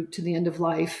through to the end of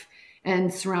life,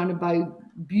 and surrounded by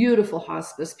beautiful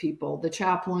hospice people, the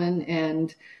chaplain,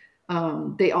 and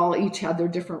they all each had their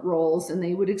different roles, and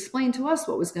they would explain to us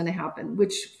what was going to happen,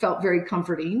 which felt very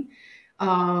comforting.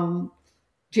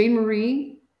 Jane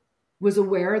Marie was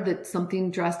aware that something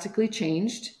drastically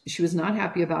changed. She was not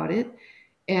happy about it.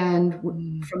 And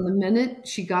from the minute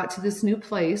she got to this new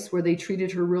place where they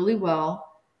treated her really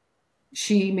well,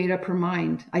 she made up her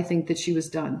mind, I think, that she was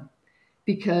done.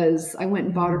 Because I went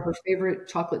and bought her favorite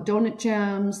chocolate donut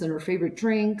gems and her favorite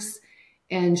drinks,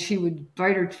 and she would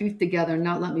bite her teeth together and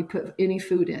not let me put any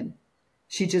food in.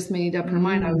 She just made up her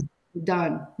mind. I was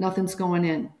done. Nothing's going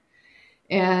in.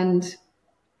 And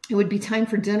it would be time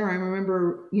for dinner. I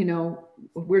remember,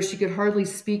 where she could hardly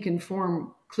speak and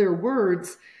form clear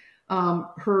words,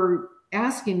 her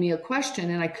asking me a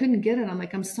question, and I couldn't get it. I'm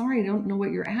like, I'm sorry, I don't know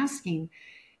what you're asking.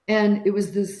 And it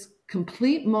was this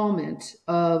complete moment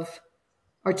of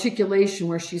articulation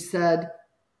where she said,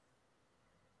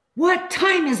 "What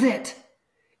time is it?"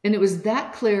 And it was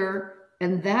that clear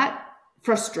and that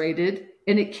frustrated,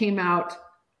 and it came out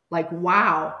like,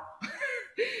 wow.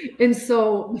 And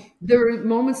so there were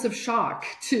moments of shock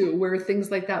too, where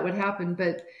things like that would happen.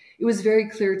 But it was very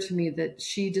clear to me that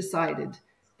she decided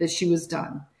that she was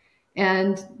done.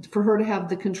 And for her to have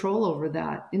the control over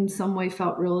that in some way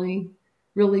felt really,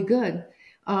 really good.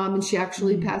 And she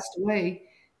actually passed away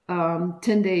 10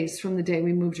 days from the day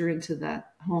we moved her into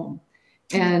that home.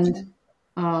 And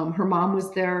her mom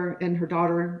was there, and her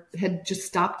daughter had just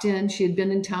stopped in. She had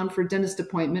been in town for a dentist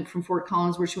appointment from Fort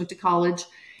Collins, where she went to college,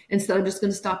 and said, "I'm just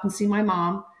going to stop and see my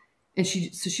mom." And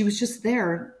so she was just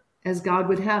there as God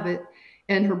would have it.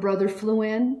 And her brother flew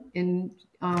in, and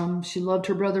she loved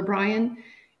her brother Brian,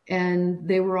 and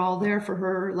they were all there for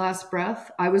her last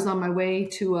breath. I was on my way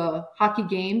to a hockey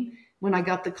game when I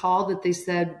got the call that they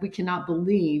said, "We cannot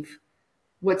believe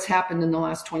what's happened in the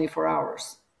last 24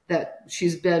 hours, that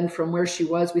she's been from where she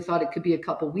was. We thought it could be a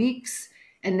couple weeks,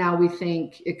 and now we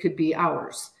think it could be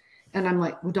hours." And I'm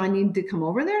like, "Well, do I need to come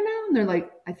over there now?" And they're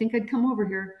like, "I think I'd come over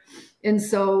here." And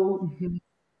so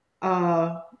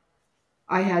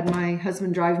I had my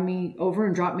husband drive me over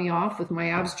and drop me off with my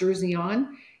Avs jersey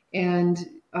on. And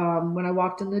when I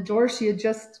walked in the door, she had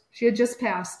just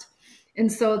passed.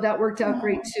 And so that worked out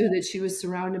great too, that she was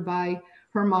surrounded by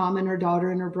her mom and her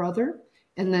daughter and her brother.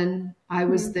 And then I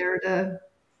was there to,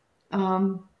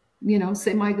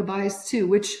 say my goodbyes too,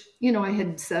 which, I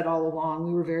had said all along.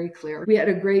 We were very clear. We had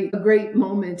a great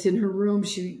moment in her room.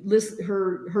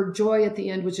 Her joy at the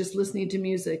end was just listening to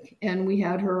music. And we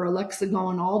had her Alexa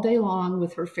going all day long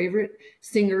with her favorite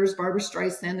singers, Barbara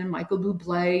Streisand and Michael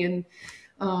Bublé and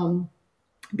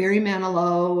Barry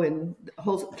Manilow and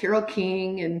Carole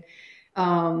King.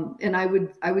 And I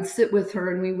would sit with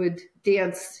her, and we would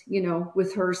dance,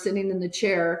 with her sitting in the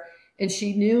chair. And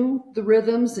she knew the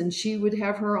rhythms, and she would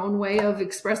have her own way of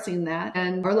expressing that.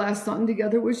 And our last song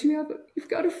together was You've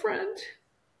Got a Friend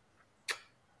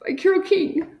by Carole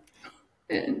King.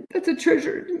 And that's a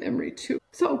treasured memory too.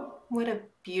 So what a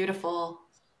beautiful,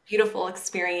 beautiful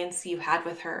experience you had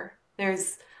with her.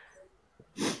 There's,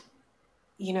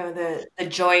 the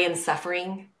joy and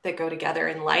suffering that go together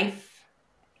in life.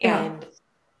 Yeah. And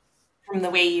from the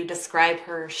way you describe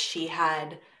her, she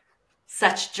had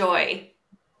such joy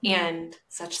and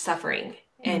such suffering.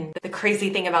 And the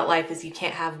crazy thing about life is you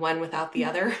can't have one without the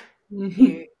other.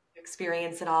 You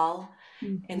experience it all.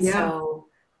 And so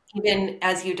even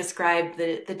as you described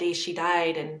the day she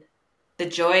died, and the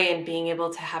joy in being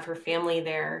able to have her family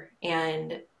there,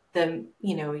 and the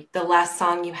last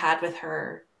song you had with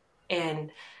her,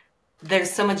 and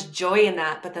there's so much joy in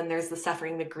that, but then there's the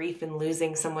suffering, the grief, and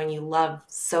losing someone you love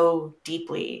so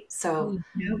deeply. So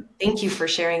thank you for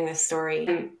sharing this story.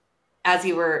 And as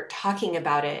you were talking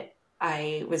about it,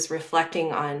 I was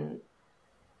reflecting on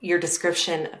your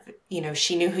description of,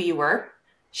 she knew who you were,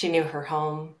 she knew her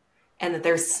home, and that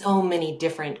there's so many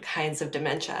different kinds of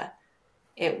dementia.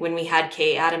 When we had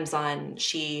Kay Adams on,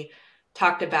 she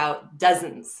talked about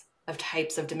dozens of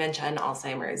types of dementia and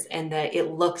Alzheimer's, and that it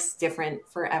looks different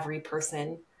for every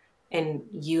person. And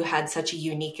you had such a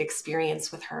unique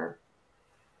experience with her.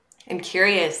 I'm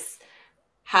curious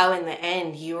how in the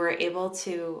end you were able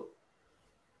to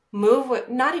move,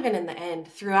 not even in the end,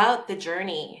 throughout the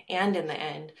journey and in the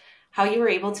end, how you were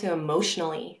able to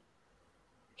emotionally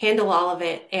handle all of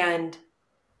it and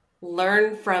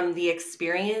learn from the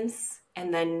experience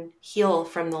and then heal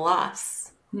from the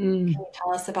loss. Can you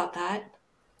tell us about that?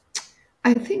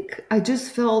 I think I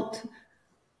just felt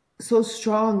so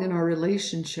strong in our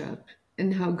relationship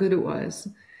and how good it was.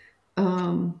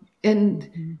 And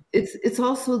it's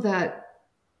also that,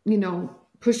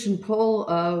 push and pull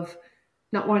of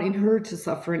not wanting her to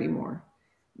suffer anymore.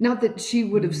 Not that she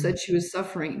would have said she was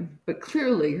suffering, but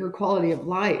clearly her quality of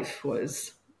life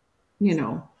was,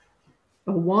 a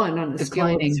 1 on the scale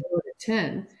of Declining. 0 to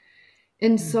 10.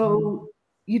 And so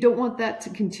you don't want that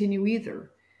to continue either.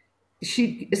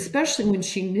 Especially when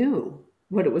she knew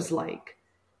what it was like,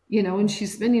 and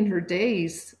she's spending her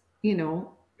days,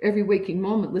 every waking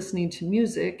moment listening to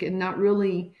music and not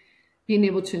really being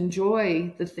able to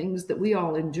enjoy the things that we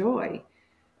all enjoy,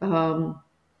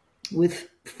 with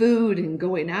food and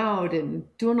going out and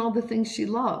doing all the things she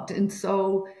loved. And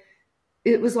so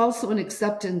it was also an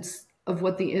acceptance of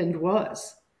what the end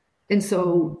was. And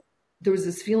so there was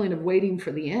this feeling of waiting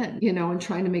for the end, and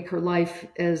trying to make her life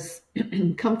as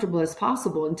comfortable as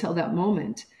possible until that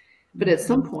moment. But at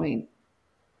some point,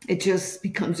 it just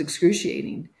becomes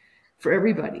excruciating for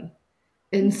everybody.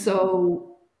 And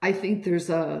so I think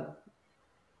there's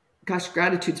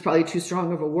gratitude's probably too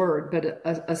strong of a word, but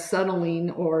a settling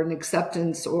or an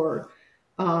acceptance or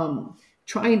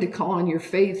trying to call on your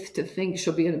faith to think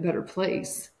she'll be in a better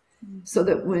place, so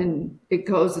that when it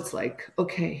goes, it's like,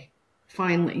 okay,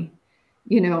 finally,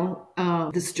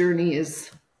 this journey is,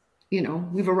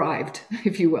 we've arrived,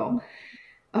 if you will.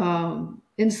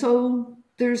 And so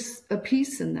there's a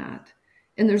peace in that,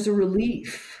 and there's a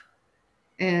relief,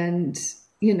 and,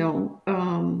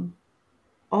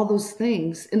 all those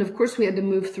things. And of course we had to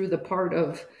move through the part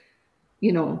of,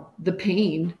 the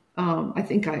pain. I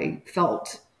think I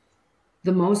felt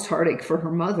the most heartache for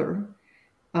her mother,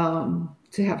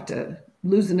 to have to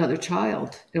lose another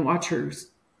child and watch her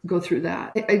go through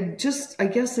that. I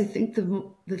guess I think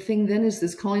the thing then is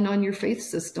this calling on your faith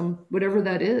system, whatever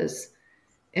that is,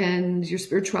 and your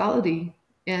spirituality.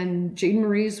 And Jane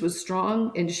Marie's was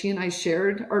strong, and she and I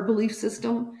shared our belief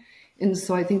system. And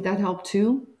so I think that helped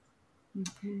too.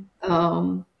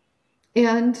 And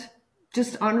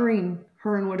just honoring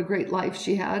her and what a great life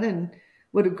she had, and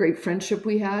what a great friendship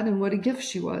we had, and what a gift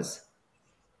she was.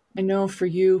 I know for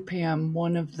you, Pam,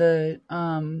 one of the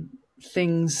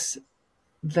things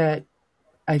that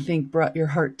I think brought your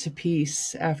heart to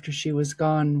peace after she was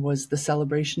gone was the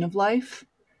celebration of life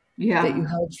that you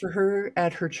held for her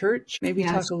at her church. Maybe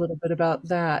talk a little bit about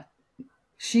that.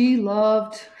 She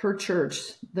loved her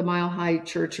church, the Mile High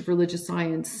Church of Religious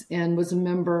Science, and was a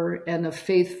member and a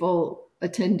faithful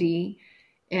attendee.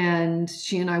 And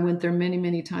she and I went there many,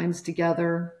 many times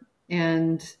together.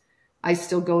 And I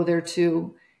still go there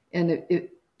too. And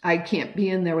I can't be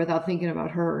in there without thinking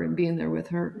about her and being there with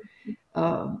her.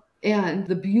 And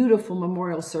the beautiful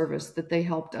memorial service that they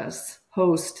helped us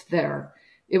host there.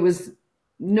 It was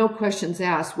no questions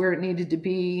asked where it needed to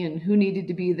be and who needed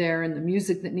to be there and the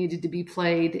music that needed to be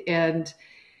played. And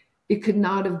it could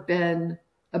not have been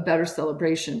a better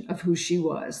celebration of who she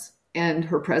was and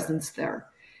her presence there.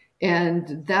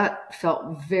 And that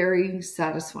felt very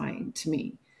satisfying to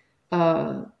me,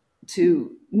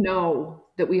 to know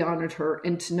that we honored her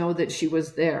and to know that she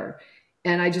was there.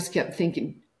 And I just kept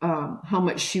thinking how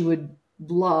much she would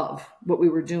love what we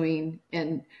were doing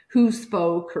and who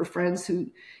spoke, her friends who,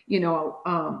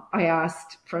 I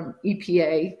asked from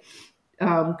EPA,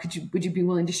 would you be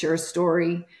willing to share a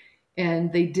story?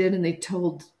 And they did, and they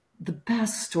told the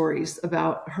best stories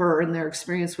about her and their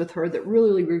experience with her that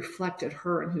really reflected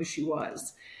her and who she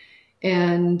was.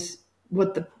 And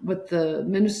what the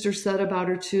minister said about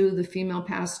her too, the female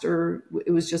pastor,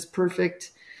 it was just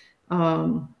perfect.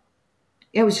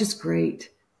 It was just great.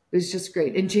 It was just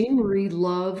great. And Jane Marie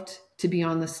loved to be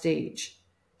on the stage.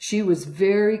 She was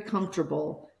very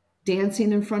comfortable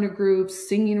dancing in front of groups,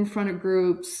 singing in front of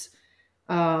groups.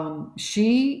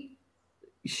 She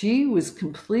was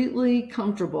completely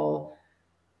comfortable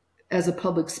as a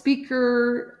public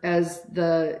speaker, as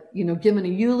giving a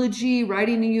eulogy,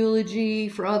 writing a eulogy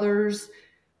for others.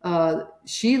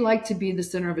 She liked to be the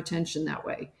center of attention that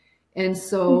way. And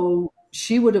so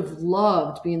she would have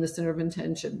loved being the center of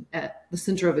attention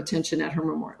at her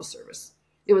memorial service.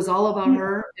 It was all about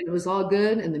her, and it was all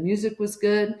good, and the music was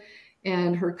good.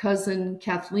 And her cousin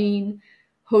Kathleen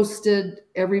hosted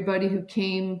everybody who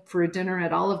came for a dinner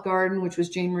at Olive Garden, which was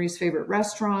Jane Marie's favorite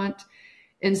restaurant.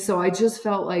 And so I just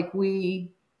felt like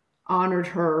we honored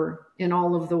her in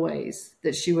all of the ways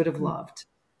that she would have loved.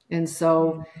 And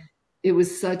so it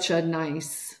was such a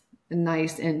nice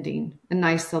ending, a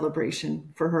nice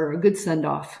celebration for her, a good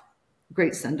send-off,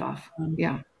 great send-off.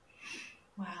 Yeah.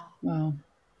 Wow. Wow.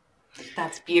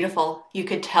 That's beautiful. You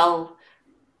could tell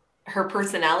her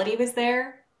personality was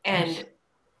there, and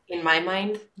in my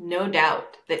mind, no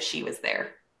doubt that she was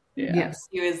there. Yeah. Yes,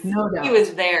 He was no doubt. He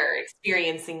was there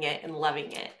experiencing it and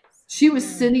loving it. She was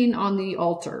sitting on the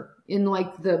altar in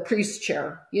like the priest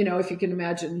chair, if you can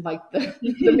imagine, like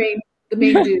the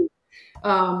main dude.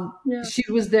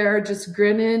 She was there just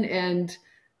grinning and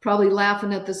probably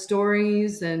laughing at the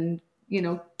stories and,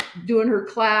 doing her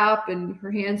clap and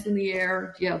her hands in the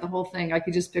air. Yeah, the whole thing. I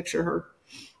could just picture her.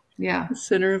 Yeah. The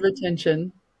center of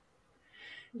attention.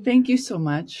 Thank you so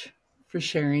much for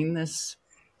sharing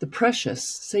the precious,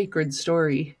 sacred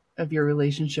story of your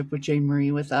relationship with Jane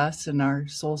Marie with us and our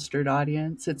Soul Stirred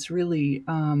audience. It's really,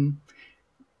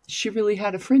 she really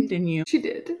had a friend in you. She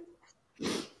did.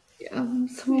 Yeah.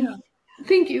 So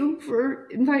thank you for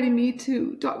inviting me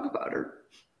to talk about her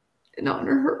and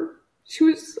honor her. She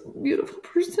was a beautiful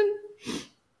person.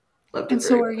 Loved her. And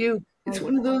so are you. It's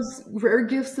one of those rare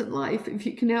gifts in life if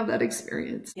you can have that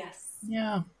experience. Yes.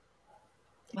 Yeah.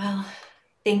 Well,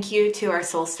 thank you to our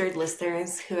Soul Stirred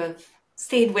listeners who have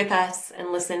stayed with us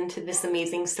and listened to this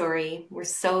amazing story. We're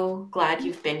so glad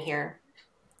you've been here.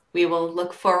 We will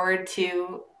look forward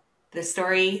to the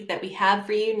story that we have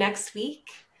for you next week,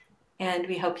 and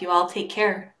we hope you all take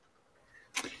care.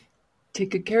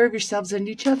 Take good care of yourselves and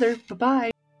each other.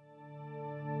 Bye-bye.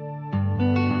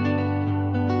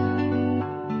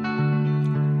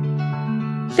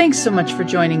 Thanks so much for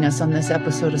joining us on this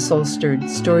episode of Soul Stirred,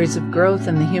 Stories of Growth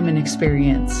and the Human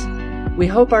Experience. We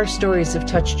hope our stories have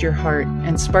touched your heart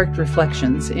and sparked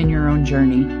reflections in your own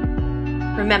journey.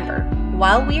 Remember,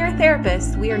 while we are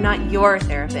therapists, we are not your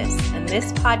therapists, and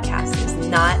this podcast is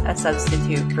not a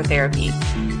substitute for therapy.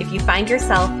 If you find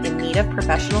yourself in need of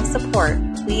professional support,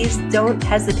 please don't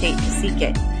hesitate to seek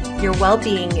it. Your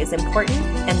well-being is important,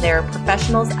 and there are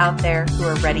professionals out there who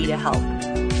are ready to help.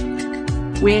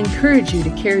 We encourage you to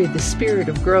carry the spirit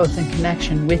of growth and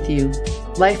connection with you.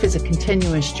 Life is a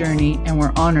continuous journey, and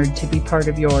we're honored to be part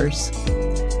of yours.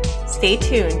 Stay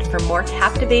tuned for more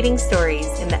captivating stories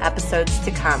in the episodes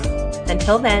to come.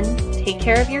 Until then, take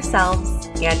care of yourselves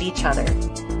and each other.